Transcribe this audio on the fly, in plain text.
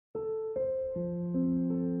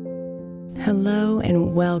Hello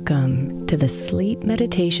and welcome to the Sleep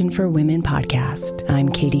Meditation for Women podcast. I'm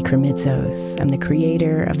Katie Kremitzos. I'm the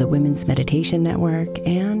creator of the Women's Meditation Network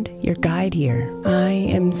and your guide here. I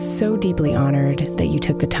am so deeply honored that you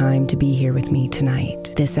took the time to be here with me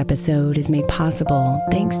tonight. This episode is made possible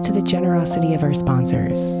thanks to the generosity of our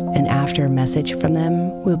sponsors. And after a message from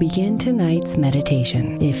them, we'll begin tonight's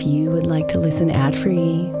meditation. If you would like to listen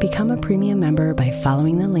ad-free, become a premium member by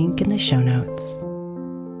following the link in the show notes.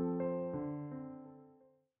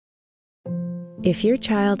 If your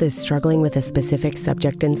child is struggling with a specific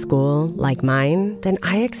subject in school, like mine, then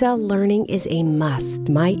IXL Learning is a must.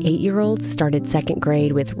 My 8-year-old started second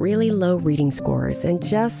grade with really low reading scores and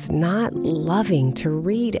just not loving to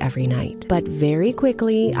read every night. But very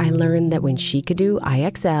quickly, I learned that when she could do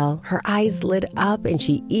IXL, her eyes lit up and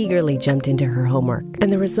she eagerly jumped into her homework.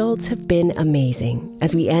 And the results have been amazing.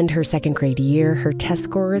 As we end her second grade year, her test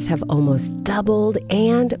scores have almost doubled,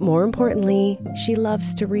 and more importantly, she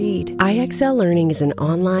loves to read. IXL Learning is an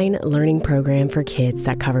online learning program for kids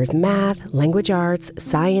that covers math, language arts,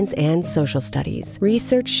 science, and social studies.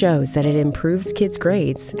 Research shows that it improves kids'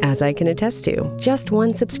 grades, as I can attest to. Just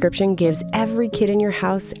one subscription gives every kid in your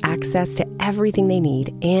house access to everything they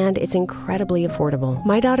need, and it's incredibly affordable.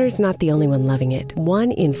 My daughter's not the only one loving it.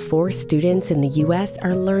 1 in 4 students in the U.S.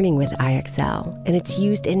 are learning with IXL, and it's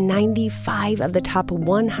used in 95 of the top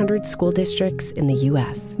 100 school districts in the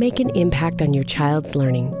U.S. Make an impact on your child's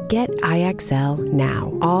learning. Get IXL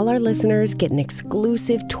now. All our listeners get an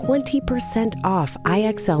exclusive 20% off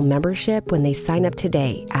IXL membership when they sign up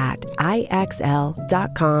today at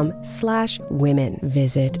IXL.com/women.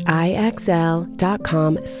 Visit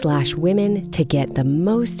IXL.com/women to get the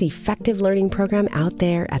most effective learning program out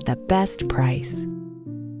there at the best price.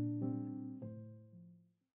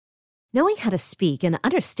 Knowing how to speak and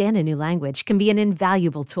understand a new language can be an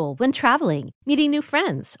invaluable tool when traveling, meeting new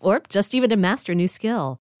friends, or just even to master a new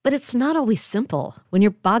skill. But it's not always simple when you're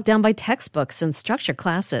bogged down by textbooks and structured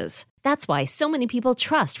classes. That's why so many people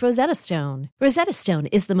trust Rosetta Stone. Rosetta Stone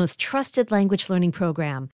is the most trusted language learning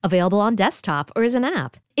program, available on desktop or as an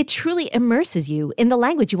app. It truly immerses you in the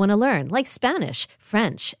language you want to learn, like Spanish,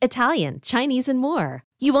 French, Italian, Chinese, and more.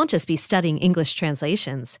 You won't just be studying English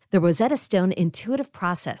translations. The Rosetta Stone intuitive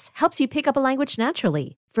process helps you pick up a language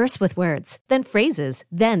naturally, first with words, then phrases,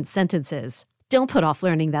 then sentences. Don't put off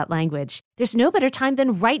learning that language. There's no better time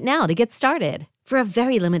than right now to get started. For a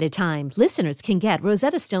very limited time, listeners can get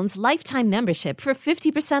Rosetta Stone's lifetime membership for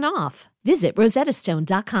 50% off. Visit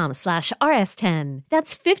rosettastone.com/rs10.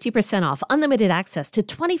 That's 50% off unlimited access to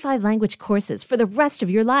 25 language courses for the rest of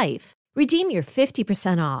your life. Redeem your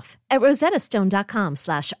 50% off at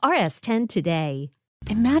rosettastone.com/rs10 today.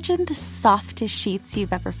 Imagine the softest sheets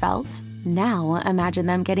you've ever felt. Now imagine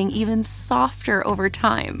them getting even softer over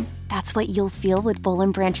time. That's what you'll feel with Boll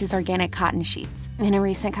 & Branch's organic cotton sheets. In a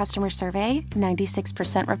recent customer survey,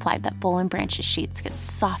 96% replied that Boll & Branch's sheets get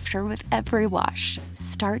softer with every wash.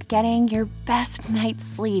 Start getting your best night's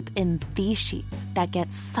sleep in these sheets that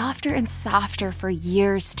get softer and softer for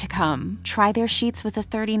years to come. Try their sheets with a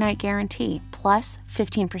 30-night guarantee, plus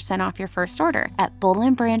 15% off your first order at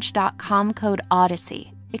bollandbranch.com code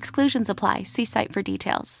Odyssey. Exclusions apply. See site for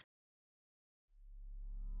details.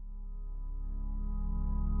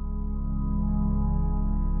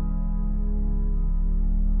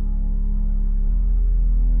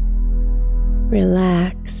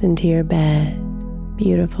 Relax into your bed,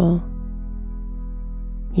 beautiful.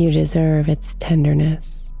 You deserve its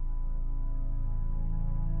tenderness.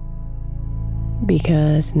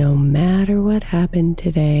 Because no matter what happened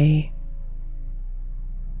today,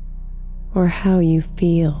 or how you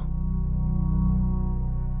feel,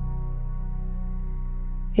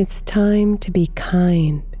 it's time to be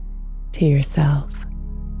kind to yourself.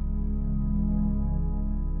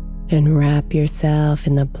 And wrap yourself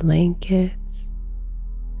in the blankets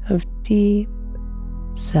of deep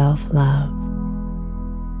self-love.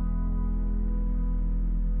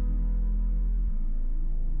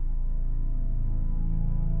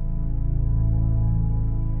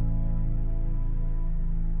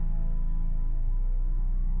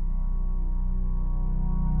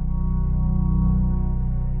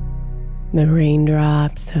 The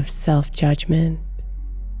raindrops of self-judgment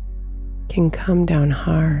can come down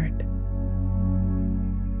hard,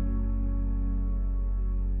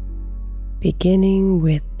 beginning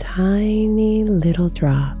with tiny little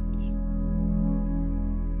drops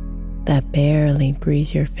that barely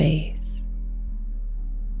breeze your face,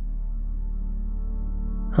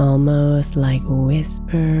 almost like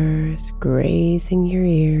whispers grazing your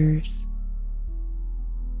ears,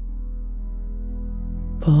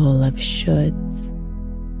 full of shoulds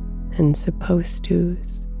and supposed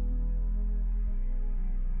tos.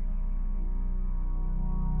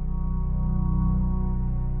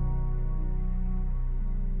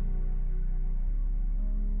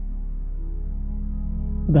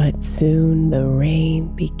 But soon the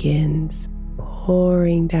rain begins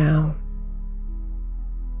pouring down,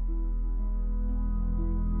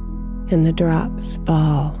 and the drops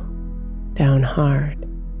fall down hard,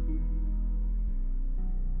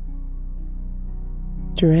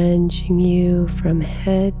 drenching you from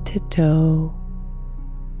head to toe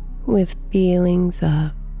with feelings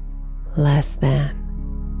of less than.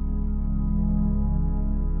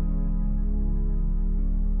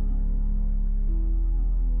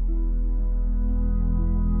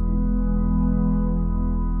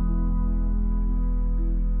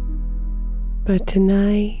 But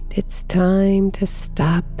tonight it's time to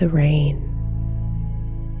stop the rain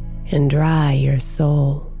and dry your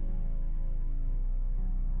soul.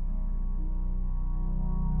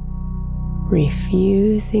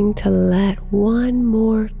 Refusing to let one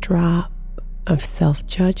more drop of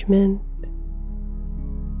self-judgment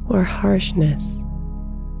or harshness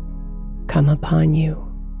come upon you.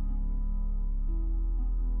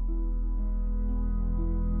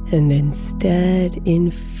 And instead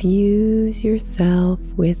infuse yourself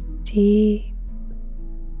with deep,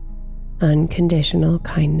 unconditional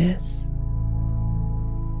kindness.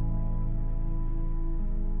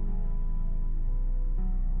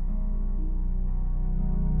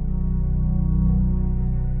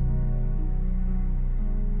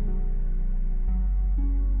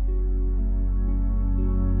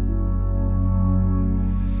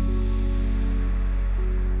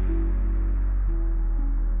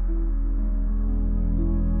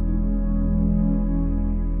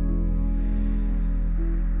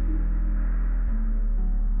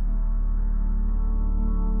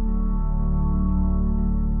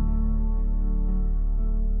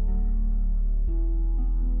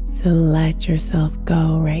 So let yourself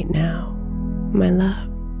go right now, my love.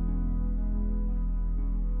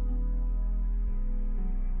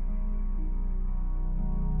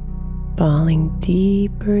 Falling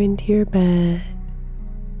deeper into your bed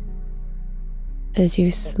as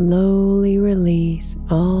you slowly release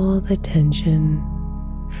all the tension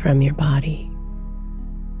from your body.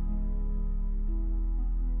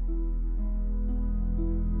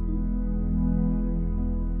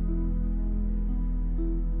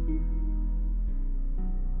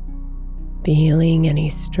 Feeling any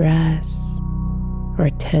stress or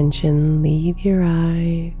tension leave your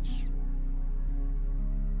eyes.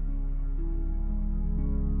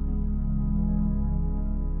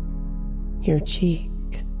 Your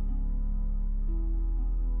cheeks,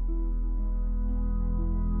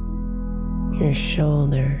 your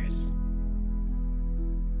shoulders,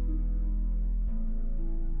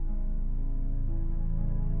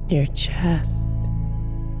 your chest,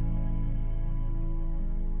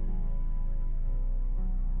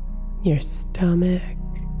 your stomach,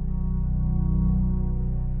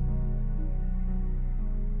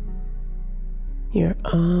 your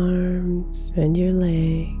arms and your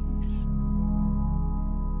legs,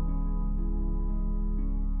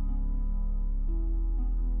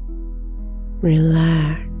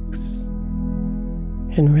 relax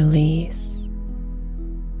and release.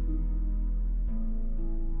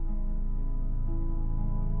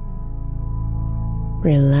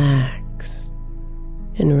 Relax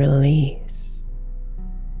and release.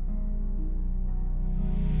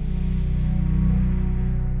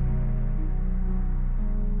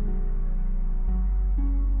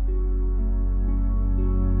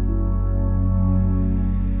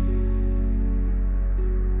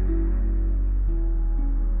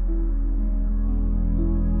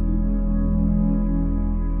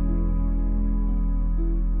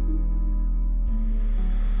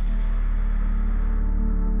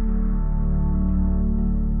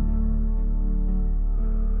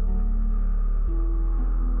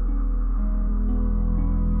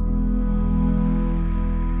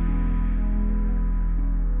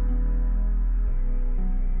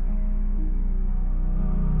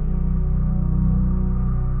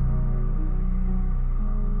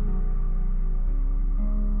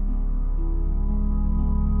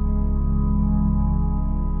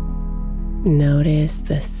 Notice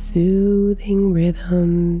the soothing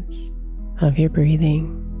rhythms of your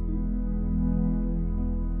breathing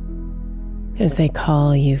as they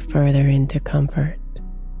call you further into comfort.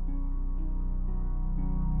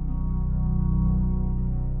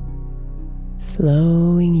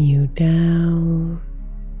 Slowing you down,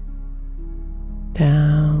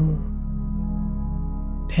 down,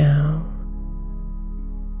 down.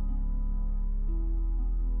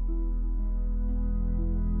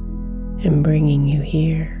 And bringing you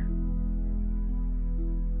here.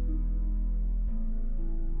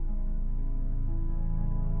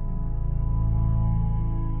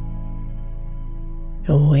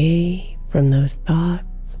 away from those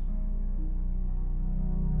thoughts.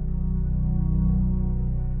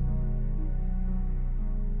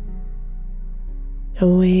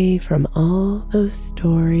 Away from all those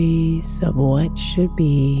stories of what should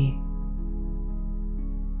be.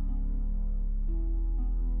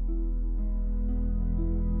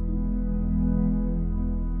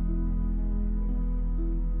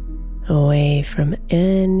 Away from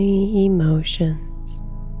any emotions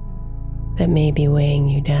that may be weighing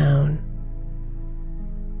you down.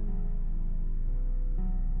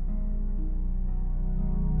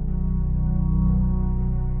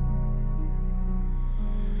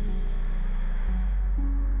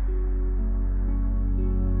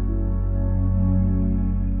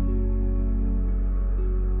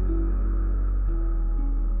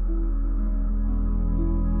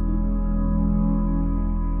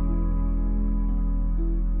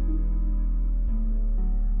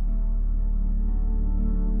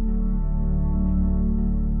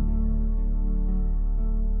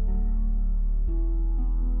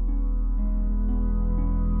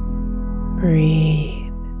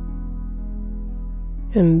 Breathe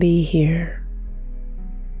and be here.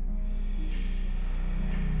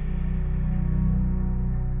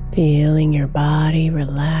 Feeling your body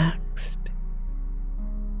relaxed.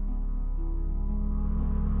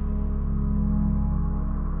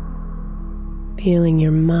 Feeling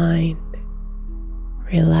your mind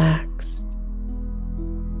relaxed.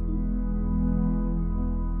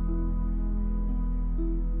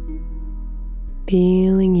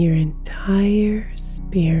 Feeling your entire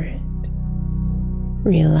spirit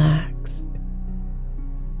relaxed.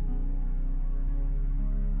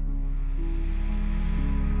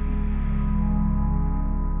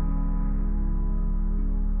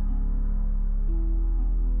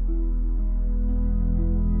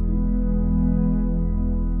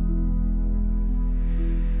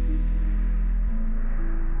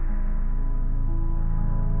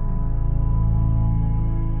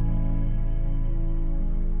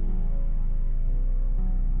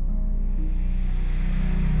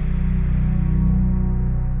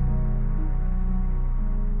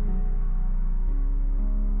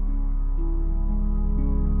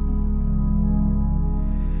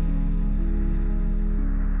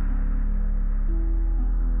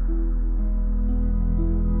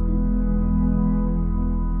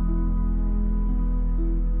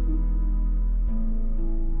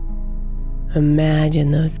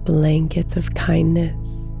 Imagine those blankets of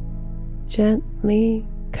kindness gently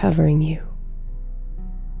covering you.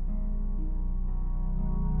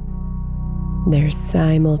 They're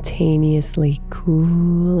simultaneously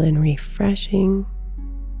cool and refreshing,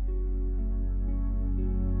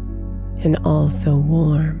 and also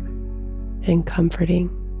warm and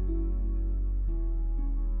comforting.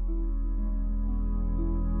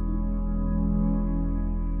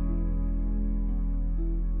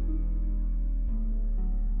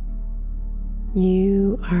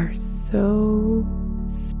 You are so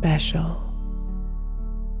special.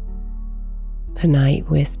 The night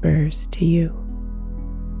whispers to you,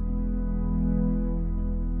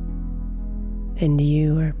 and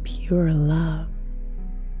you are pure love.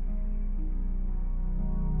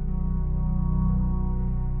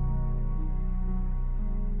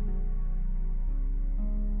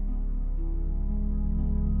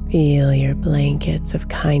 Feel your blankets of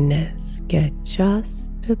kindness get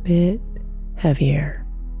just a bit heavier,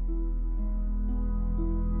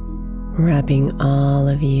 wrapping all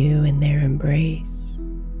of you in their embrace.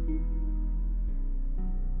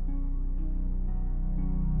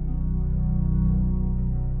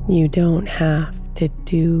 You don't have to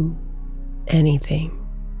do anything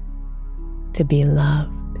to be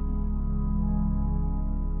loved.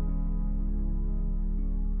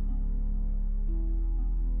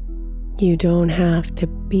 You don't have to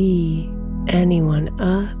be anyone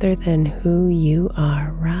other than who you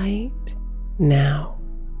are right now.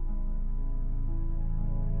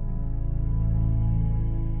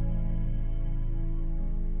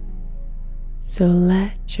 So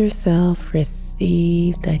let yourself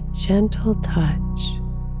receive the gentle touch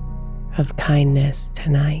of kindness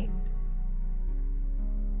tonight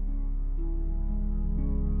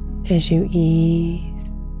as you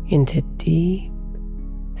ease into deep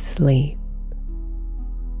sleep.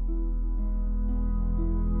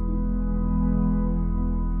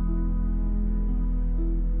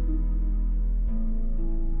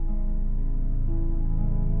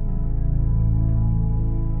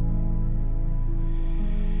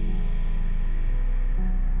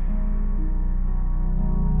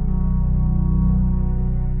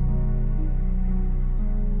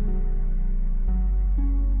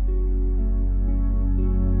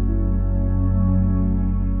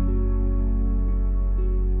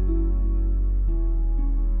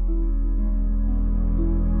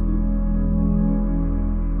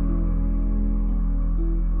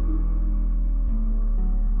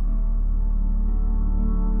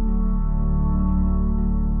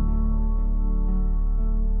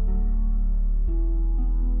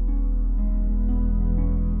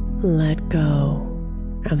 Let go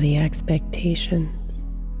of the expectations.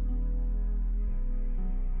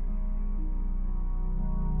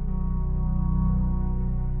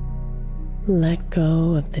 Let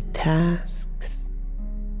go of the tasks.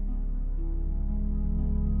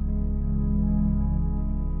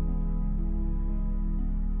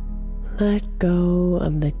 Let go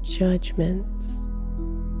of the judgments.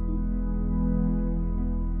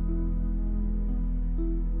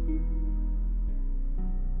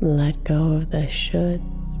 Let go of the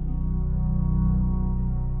shoulds.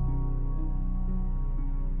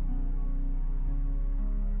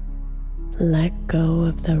 Let go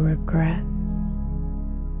of the regrets.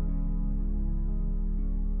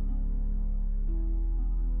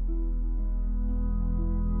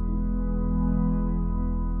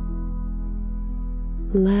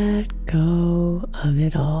 Let go of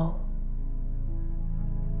it all.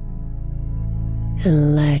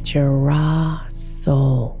 And let your raw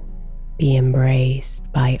soul be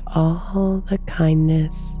embraced by all the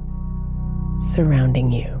kindness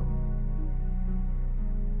surrounding you.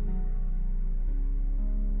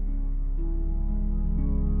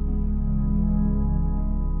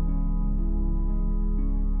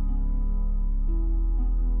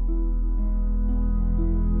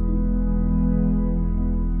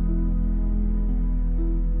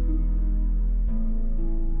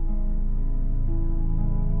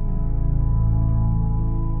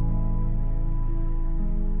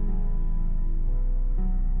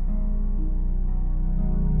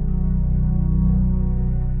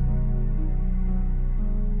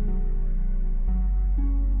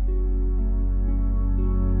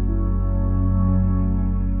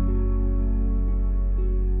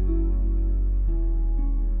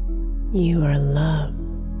 You are loved.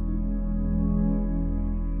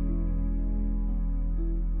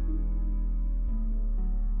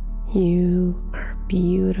 You are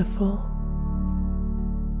beautiful.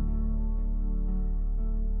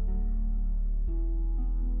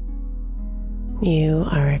 You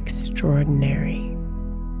are extraordinary.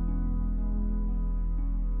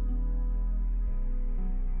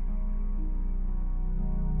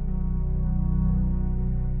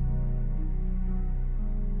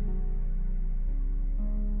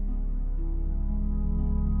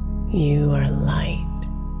 You are light.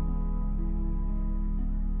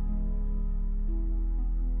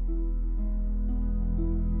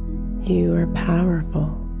 You are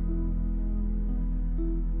powerful.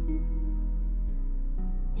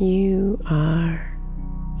 You are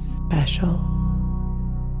special.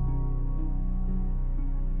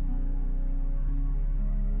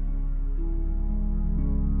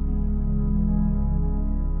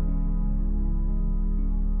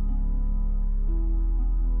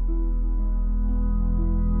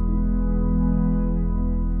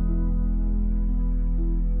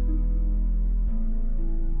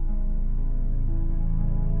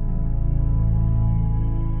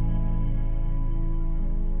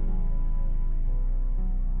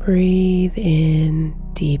 Breathe in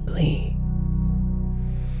deeply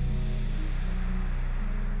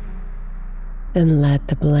and let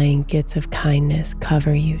the blankets of kindness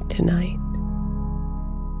cover you tonight.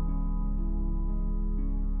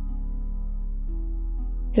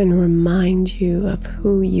 And remind you of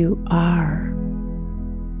who you are.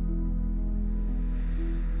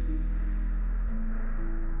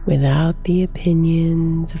 Without the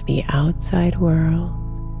opinions of the outside world.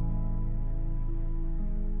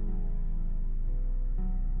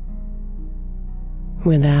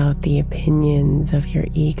 Without the opinions of your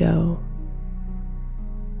ego.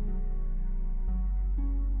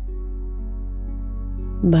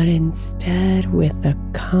 But instead with the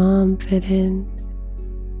confident,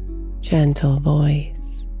 gentle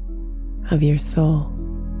voice of your soul.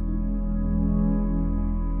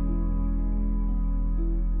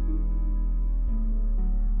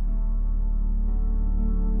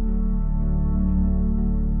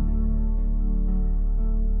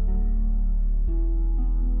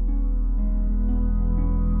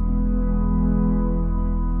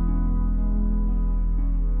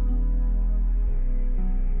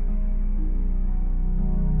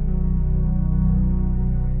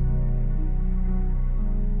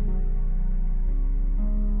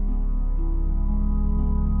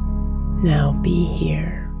 Now be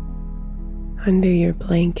here, under your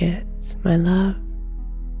blankets, my love,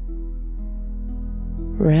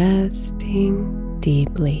 resting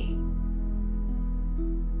deeply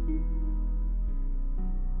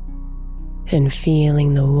and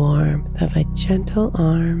feeling the warmth of a gentle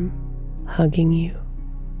arm hugging you.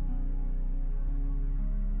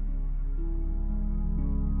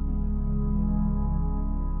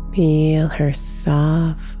 Feel her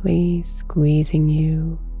softly squeezing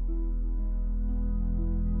you,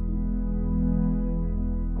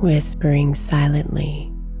 whispering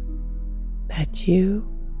silently that you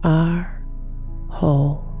are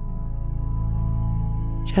whole,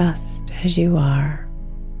 just as you are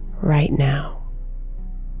right now.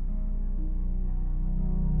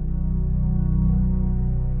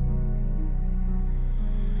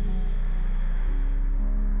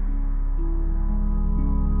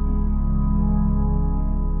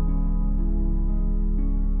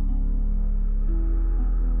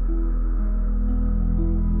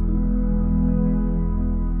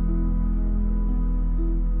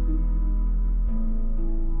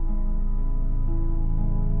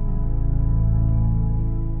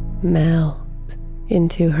 Melt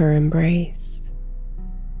into her embrace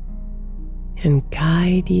and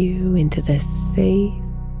guide you into the safe,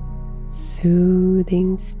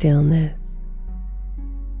 soothing stillness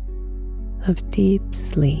of deep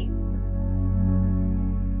sleep.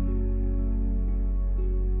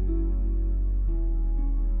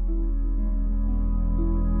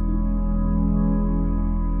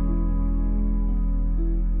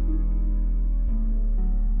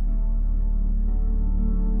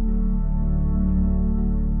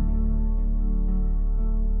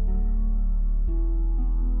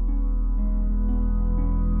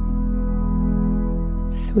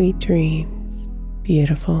 Sweet dreams,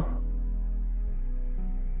 beautiful.